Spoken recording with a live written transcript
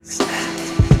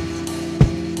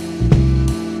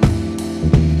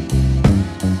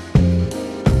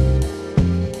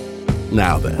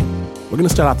Now then, we're going to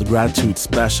start out the gratitude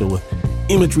special with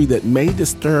imagery that may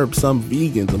disturb some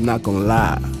vegans, I'm not going to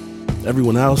lie.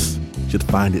 Everyone else should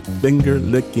find it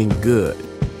finger-licking good,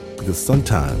 because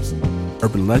sometimes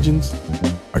urban legends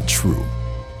are true.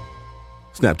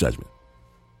 Snap judgment.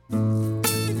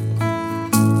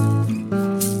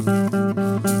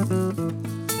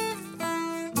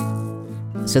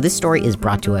 So this story is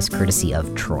brought to us courtesy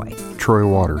of Troy. Troy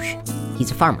Waters.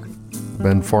 He's a farmer.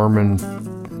 Been farming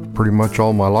pretty much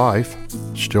all my life.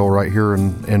 Still right here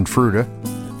in Fruita.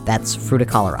 That's Fruita,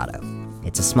 Colorado.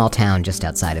 It's a small town just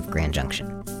outside of Grand Junction.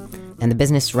 And the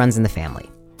business runs in the family.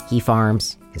 He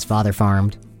farms, his father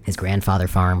farmed, his grandfather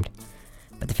farmed.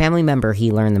 But the family member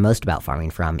he learned the most about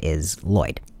farming from is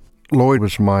Lloyd. Lloyd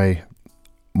was my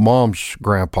mom's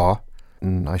grandpa,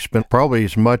 and I spent probably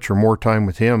as much or more time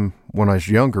with him when I was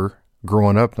younger,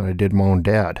 growing up, than I did my own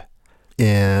dad.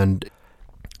 And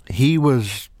he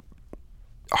was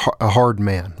a hard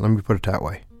man, let me put it that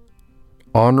way.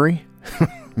 Ornery,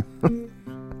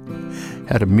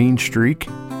 had a mean streak,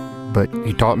 but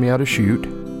he taught me how to shoot,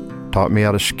 taught me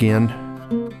how to skin,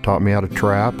 taught me how to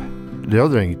trap. The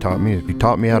other thing he taught me is he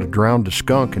taught me how to drown the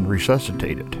skunk and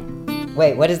resuscitate it.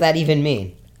 Wait, what does that even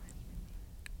mean?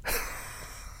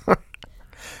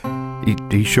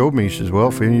 He showed me, he says, well,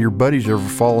 if any of your buddies ever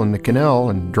fall in the canal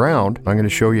and drowned, I'm going to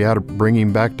show you how to bring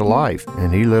him back to life.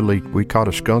 And we caught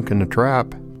a skunk in the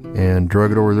trap and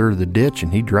drug it over there to the ditch,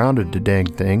 and he drowned the dang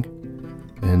thing,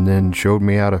 and then showed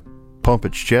me how to pump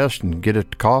its chest and get it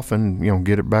to cough and,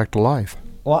 get it back to life.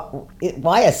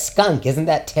 Why a skunk? Isn't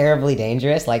that terribly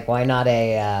dangerous? Like, why not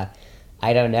a,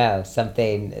 I don't know,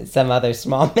 some other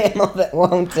small mammal that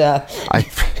won't...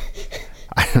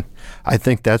 I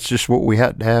think that's just what we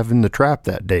had to have in the trap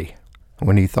that day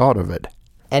when he thought of it.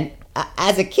 And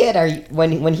as a kid,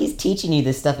 when he's teaching you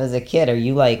this stuff as a kid, are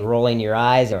you like rolling your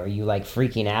eyes, or are you like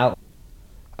freaking out?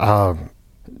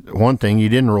 One thing, you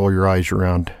didn't roll your eyes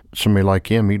around somebody like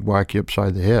him. He'd whack you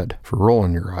upside the head for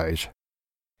rolling your eyes.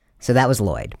 So that was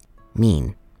Lloyd.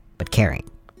 Mean, but caring,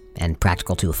 and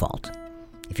practical to a fault.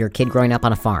 If you're a kid growing up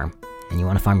on a farm, and you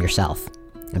want to farm yourself,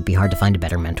 it would be hard to find a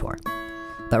better mentor.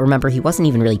 But remember, he wasn't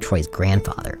even really Troy's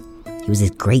grandfather. He was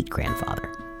his great-grandfather,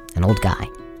 an old guy.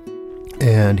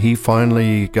 And he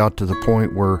finally got to the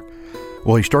point where,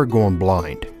 he started going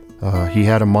blind. He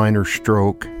had a minor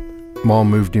stroke. Mom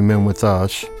moved him in with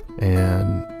us,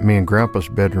 and me and Grandpa's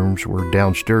bedrooms were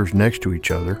downstairs next to each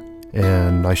other.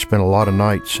 And I spent a lot of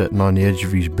nights sitting on the edge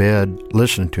of his bed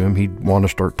listening to him. He'd want to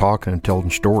start talking and telling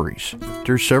stories.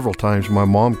 There's several times my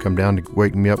mom come down to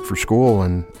wake me up for school,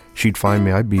 and she'd find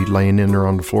me. I'd be laying in there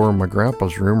on the floor in my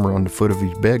grandpa's room or on the foot of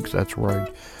his bed, 'cause that's where I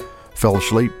fell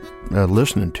asleep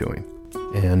listening to him.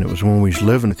 And it was when we was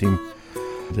living with him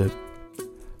that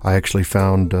I actually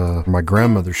found my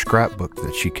grandmother's scrapbook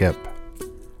that she kept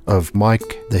of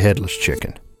Mike the Headless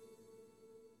Chicken.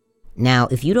 Now,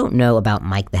 if you don't know about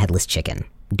Mike the Headless Chicken,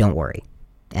 don't worry.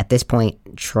 At this point,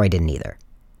 Troy didn't either.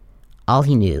 All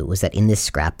he knew was that in this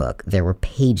scrapbook, there were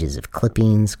pages of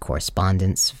clippings,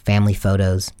 correspondence, family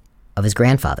photos of his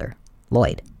grandfather,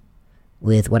 Lloyd,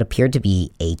 with what appeared to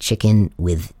be a chicken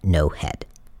with no head.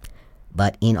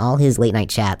 But in all his late-night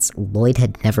chats, Lloyd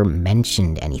had never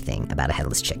mentioned anything about a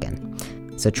headless chicken.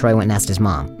 So Troy went and asked his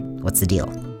mom, what's the deal?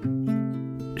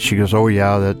 She goes, oh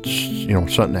yeah, that's,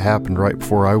 something that happened right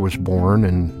before I was born,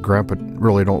 and Grandpa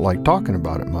really don't like talking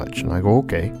about it much. And I go,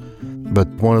 okay. But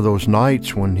one of those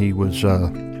nights when he was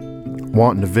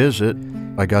wanting to visit,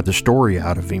 I got the story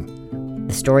out of him.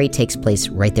 The story takes place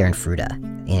right there in Fruita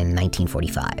in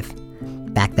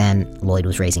 1945. Back then, Lloyd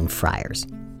was raising Friars.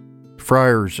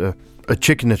 Friars, a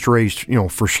chicken that's raised,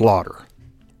 for slaughter.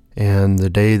 And the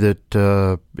day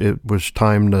that it was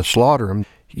time to slaughter him,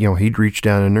 he'd reach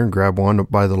down in there and grab one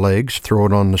by the legs, throw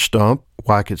it on the stump,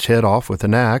 whack its head off with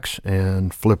an axe,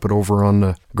 and flip it over on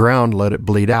the ground, let it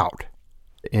bleed out.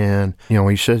 And,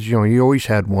 he says, he always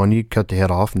had one. You cut the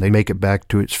head off and they make it back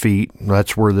to its feet.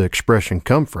 That's where the expression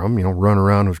come from, run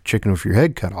around with chicken with your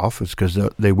head cut off. It's because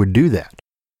they would do that.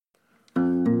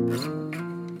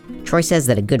 Troy says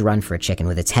that a good run for a chicken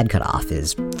with its head cut off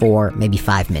is 4, maybe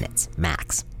 5 minutes,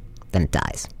 max. Then it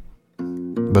dies.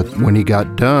 But when he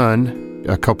got done,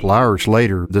 a couple hours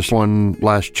later, this one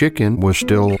last chicken was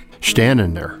still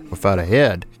standing there without a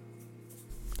head.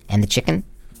 And the chicken?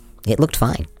 It looked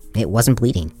fine. It wasn't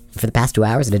bleeding. For the past 2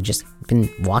 hours, it had just been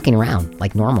walking around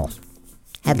like normal.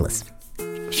 Headless.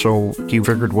 So he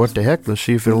figured, what the heck, let's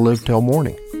see if it'll live till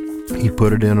morning. He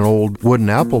put it in an old wooden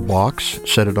apple box,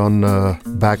 set it on the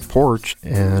back porch,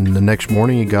 and the next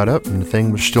morning he got up and the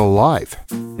thing was still alive.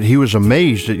 He was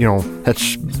amazed that,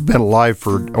 that's been alive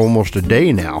for almost a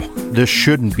day now. This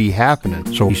shouldn't be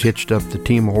happening. So he hitched up the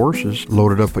team of horses,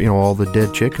 loaded up, all the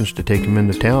dead chickens to take him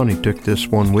into town. He took this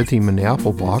one with him in the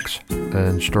apple box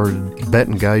and started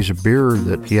betting guys a beer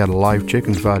that he had a live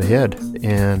chicken without a head.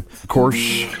 And, of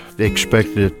course, they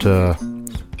expected it to,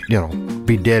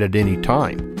 be dead at any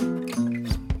time.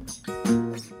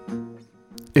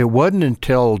 It wasn't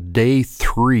until day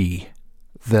 3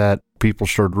 that people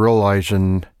started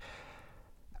realizing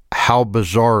how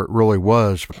bizarre it really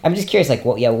was. I'm just curious,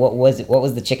 what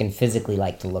was the chicken physically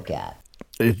like to look at?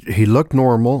 He looked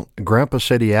normal. Grandpa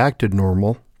said he acted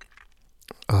normal.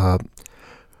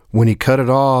 When he cut it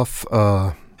off,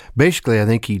 basically I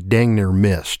think he dang near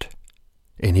missed,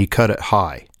 and he cut it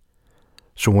high.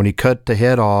 So when he cut the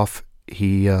head off,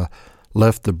 he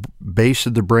left the base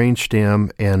of the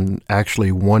brainstem and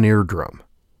actually one eardrum.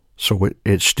 So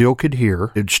it still could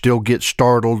hear. It'd still get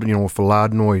startled, with a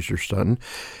loud noise or something.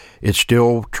 It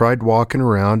still tried walking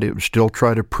around. It would still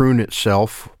try to prune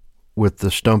itself with the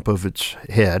stump of its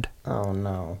head. Oh,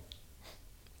 no.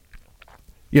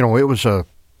 It was a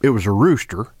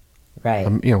rooster. Right.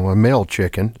 A male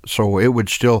chicken. So it would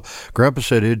still, Grandpa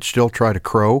said it'd still try to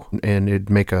crow and it'd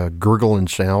make a gurgling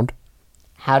sound.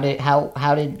 How did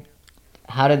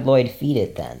Lloyd feed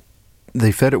it then?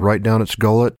 They fed it right down its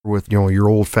gullet with, your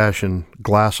old-fashioned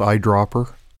glass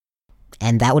eyedropper.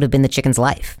 And that would have been the chicken's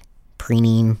life.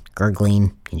 Preening,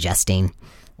 gurgling, ingesting,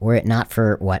 were it not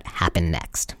for what happened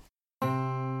next.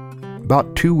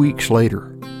 About 2 weeks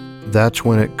later, that's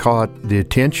when it caught the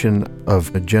attention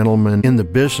of a gentleman in the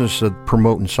business of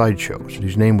promoting sideshows.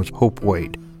 His name was Hope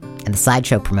Wade. And the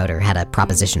sideshow promoter had a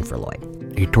proposition for Lloyd.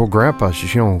 He told Grandpa,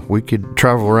 says, we could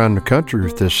travel around the country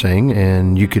with this thing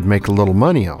and you could make a little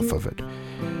money off of it.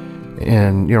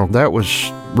 And, that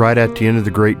was right at the end of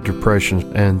the Great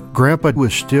Depression. And Grandpa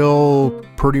was still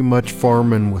pretty much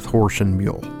farming with horse and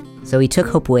mule. So he took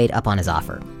Hope Wade up on his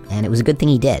offer. And it was a good thing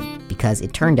he did, because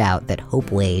it turned out that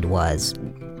Hope Wade was...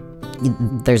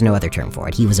 there's no other term for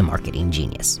it. He was a marketing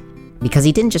genius. Because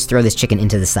he didn't just throw this chicken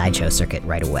into the sideshow circuit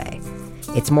right away.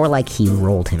 It's more like he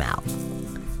rolled him out.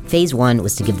 Phase 1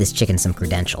 was to give this chicken some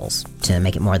credentials, to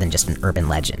make it more than just an urban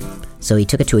legend. So he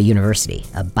took it to a university,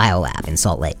 a biolab in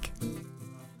Salt Lake.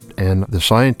 And the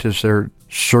scientists there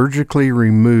surgically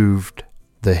removed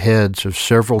the heads of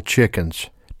several chickens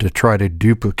to try to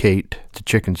duplicate the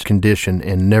chicken's condition,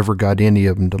 and never got any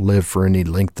of them to live for any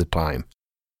length of time.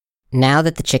 Now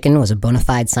that the chicken was a bona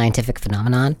fide scientific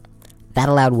phenomenon, that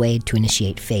allowed Wade to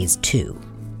initiate Phase 2,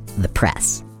 the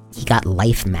press. He got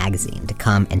Life magazine to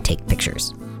come and take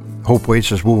pictures. Hope Wade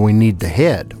says, well, we need the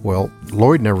head. Well,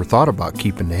 Lloyd never thought about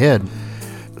keeping the head.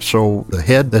 So the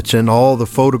head that's in all the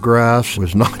photographs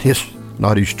was not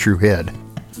his true head.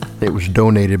 It was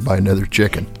donated by another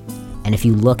chicken. And if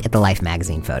you look at the Life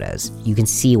magazine photos, you can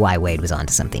see why Wade was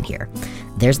onto something here.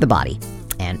 There's the body,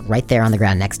 and right there on the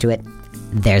ground next to it,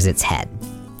 there's its head,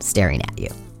 staring at you,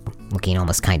 looking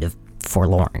almost kind of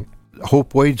forlorn.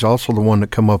 Hope Wade's also the one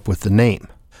that come up with the name,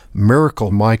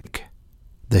 Miracle Mike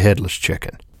the Headless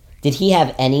Chicken. Did he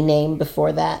have any name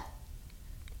before that?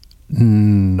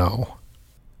 No.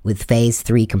 With Phase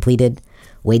 3 completed,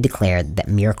 Wade declared that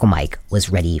Miracle Mike was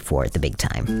ready for the big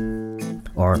time.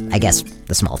 Or, I guess,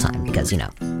 the small time, because,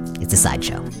 it's a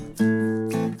sideshow.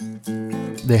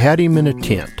 They had him in a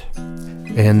tent,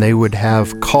 and they would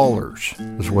have callers,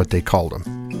 is what they called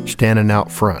them, standing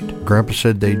out front. Grandpa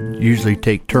said they'd usually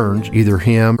take turns, either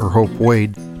him or Hope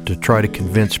Wade, to try to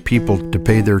convince people to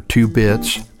pay their 2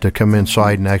 bits to come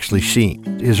inside and actually see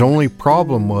him. His only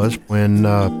problem was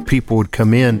when people would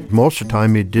come in, most of the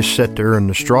time he'd just sit there in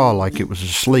the straw like it was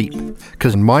asleep.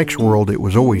 Because in Mike's world, it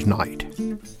was always night.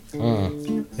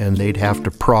 And they'd have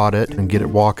to prod it and get it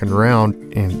walking around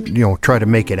and, try to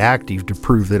make it active to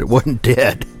prove that it wasn't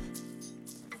dead.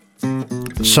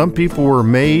 Some people were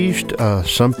amazed,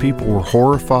 some people were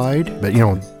horrified, but,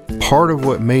 part of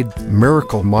what made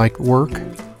Miracle Mike work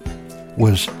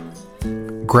was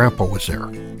Grandpa was there,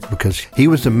 because he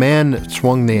was the man that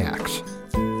swung the axe.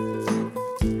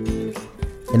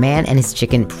 The man and his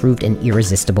chicken proved an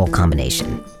irresistible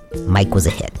combination. Mike was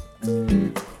a hit.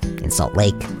 In Salt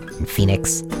Lake, in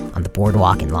Phoenix, on the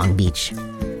boardwalk in Long Beach.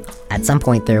 At some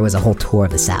point, there was a whole tour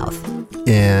of the South.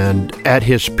 And at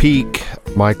his peak,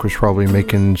 Mike was probably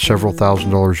making several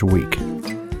 $1,000s a week.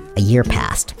 A year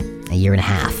passed, a year and a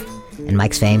half, and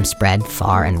Mike's fame spread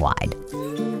far and wide.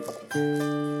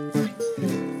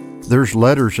 There's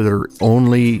letters that are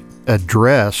only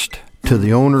addressed to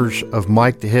the owners of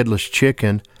Mike the Headless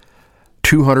Chicken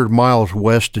 200 miles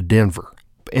west of Denver.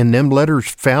 And them letters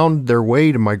found their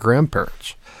way to my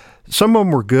grandparents. Some of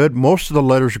them were good. Most of the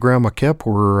letters Grandma kept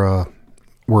were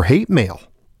hate mail.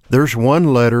 There's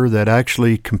one letter that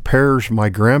actually compares my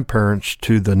grandparents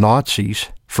to the Nazis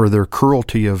for their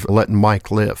cruelty of letting Mike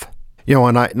live.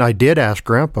 And I did ask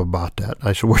Grandpa about that.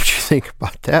 I said, "What do you think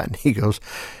about that?" And he goes,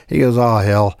 "Oh,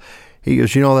 hell." He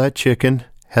goes, "That chicken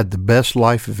had the best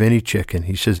life of any chicken."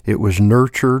 He says, "It was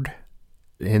nurtured."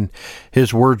 And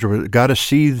his words were, "Got to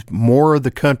see more of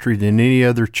the country than any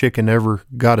other chicken ever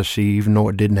got to see, even though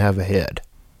it didn't have a head."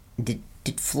 Did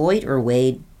Floyd or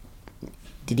Wade,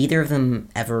 did either of them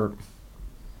ever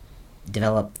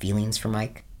develop feelings for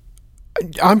Mike?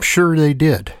 I'm sure they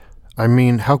did. I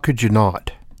mean, how could you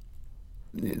not?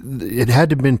 It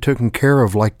had to have been taken care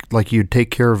of like you'd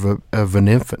take care of an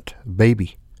infant, a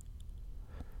baby.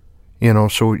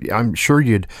 So I'm sure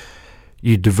you'd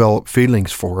develop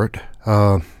feelings for it.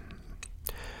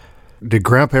 Did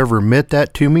Grandpa ever admit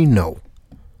that to me? No.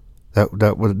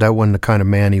 That wasn't the kind of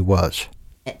man he was.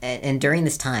 And during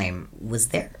this time, was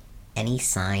there any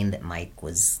sign that Mike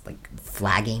was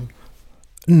flagging?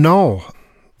 No,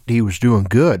 he was doing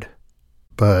good.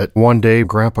 But one day,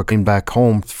 Grandpa came back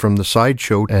home from the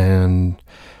sideshow, and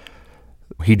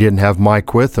he didn't have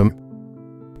Mike with him.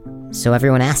 So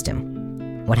everyone asked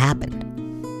him, what happened?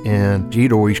 And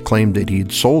he'd always claimed that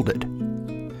he'd sold it.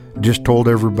 Just told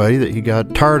everybody that he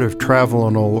got tired of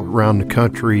traveling all around the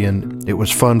country, and it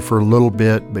was fun for a little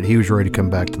bit, but he was ready to come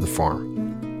back to the farm.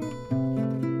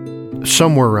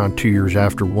 Somewhere around 2 years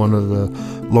after, one of the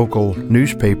local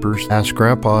newspapers asked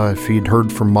Grandpa if he'd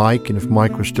heard from Mike and if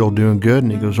Mike was still doing good,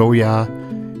 and he goes, "Oh yeah,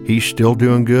 he's still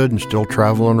doing good and still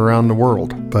traveling around the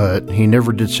world." But he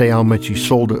never did say how much he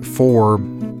sold it for,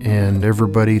 and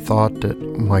everybody thought that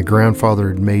my grandfather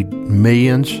had made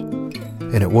millions.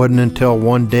 And it wasn't until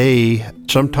one day,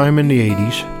 sometime in the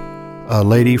 80s, a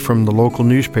lady from the local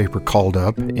newspaper called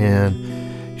up, and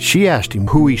she asked him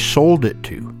who he sold it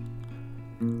to.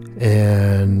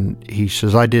 And he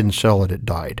says, "I didn't sell it, it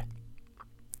died."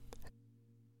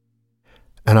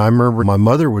 And I remember my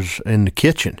mother was in the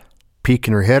kitchen,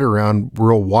 peeking her head around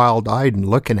real wild-eyed and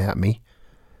looking at me.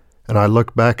 And I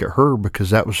looked back at her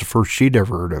because that was the first she'd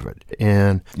ever heard of it.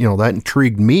 And, that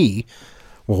intrigued me.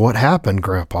 "Well, what happened,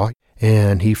 Grandpa?"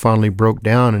 And he finally broke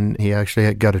down, and he actually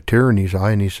had got a tear in his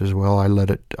eye, and he says, "Well, I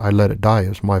let it die. It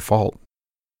was my fault."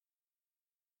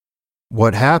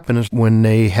 What happened is when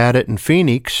they had it in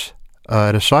Phoenix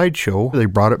at a sideshow, they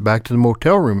brought it back to the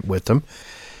motel room with them.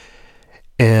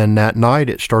 And that night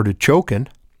it started choking.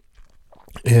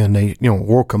 And they,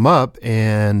 woke him up,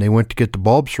 and they went to get the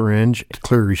bulb syringe to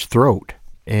clear his throat.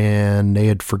 And they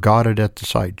had forgot it at the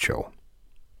sideshow.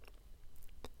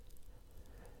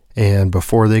 And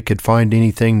before they could find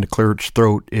anything to clear its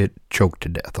throat, it choked to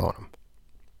death on him.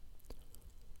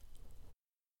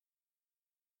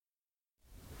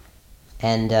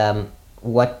 And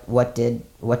what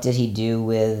did he do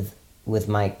with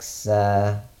Mike's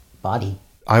body?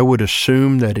 I would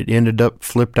assume that it ended up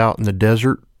flipped out in the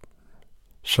desert,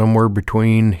 somewhere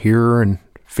between here and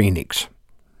Phoenix.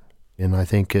 And I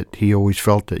think he always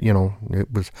felt that,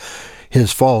 it was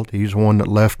his fault. He's the one that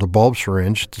left the bulb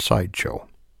syringe at the sideshow.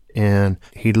 And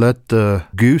he let the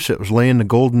goose that was laying the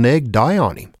golden egg die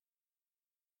on him.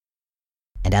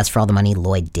 And as for all the money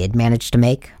Lloyd did manage to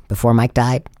make before Mike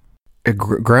died?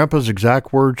 Grandpa's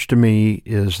exact words to me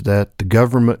is that the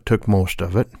government took most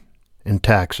of it in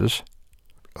taxes.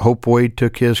 Hope Wade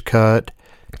took his cut,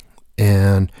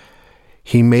 and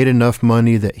he made enough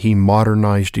money that he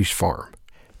modernized his farm.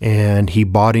 And he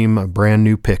bought him a brand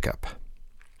new pickup,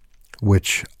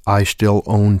 which I still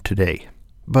own today.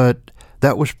 But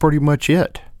that was pretty much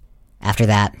it. After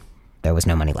that, there was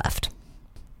no money left.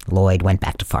 Lloyd went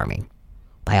back to farming.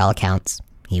 By all accounts,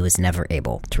 he was never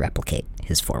able to replicate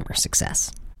his former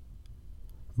success.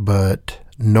 But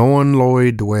knowing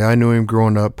Lloyd the way I knew him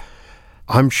growing up,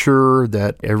 I'm sure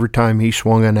that every time he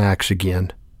swung an axe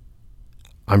again,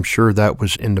 I'm sure that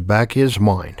was in the back of his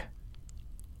mind.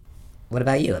 What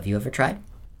about you? Have you ever tried?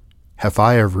 Have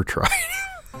I ever tried?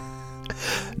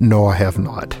 No, I have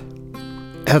not.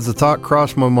 Has the thought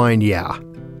crossed my mind? Yeah.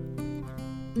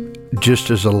 Just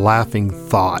as a laughing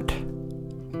thought.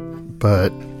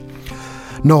 But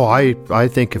no, I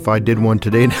think if I did one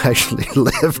today and actually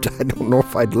lived, I don't know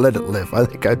if I'd let it live. I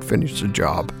think I'd finish the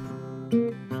job.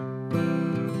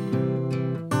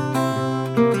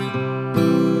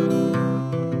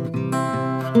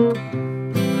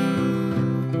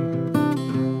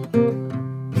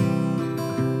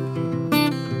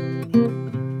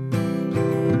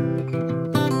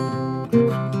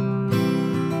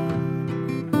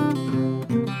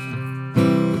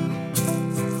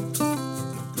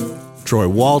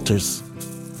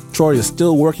 Troy is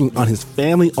still working on his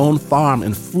family-owned farm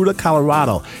in Fruita,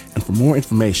 Colorado. And for more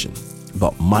information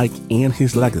about Mike and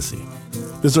his legacy,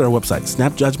 visit our website,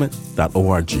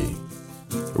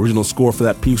 snapjudgment.org. Original score for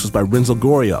that piece was by Renzo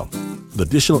Gorrio, with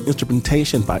additional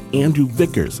instrumentation by Andrew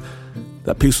Vickers.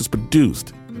 That piece was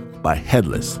produced by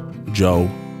Headless Joe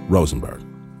Rosenberg.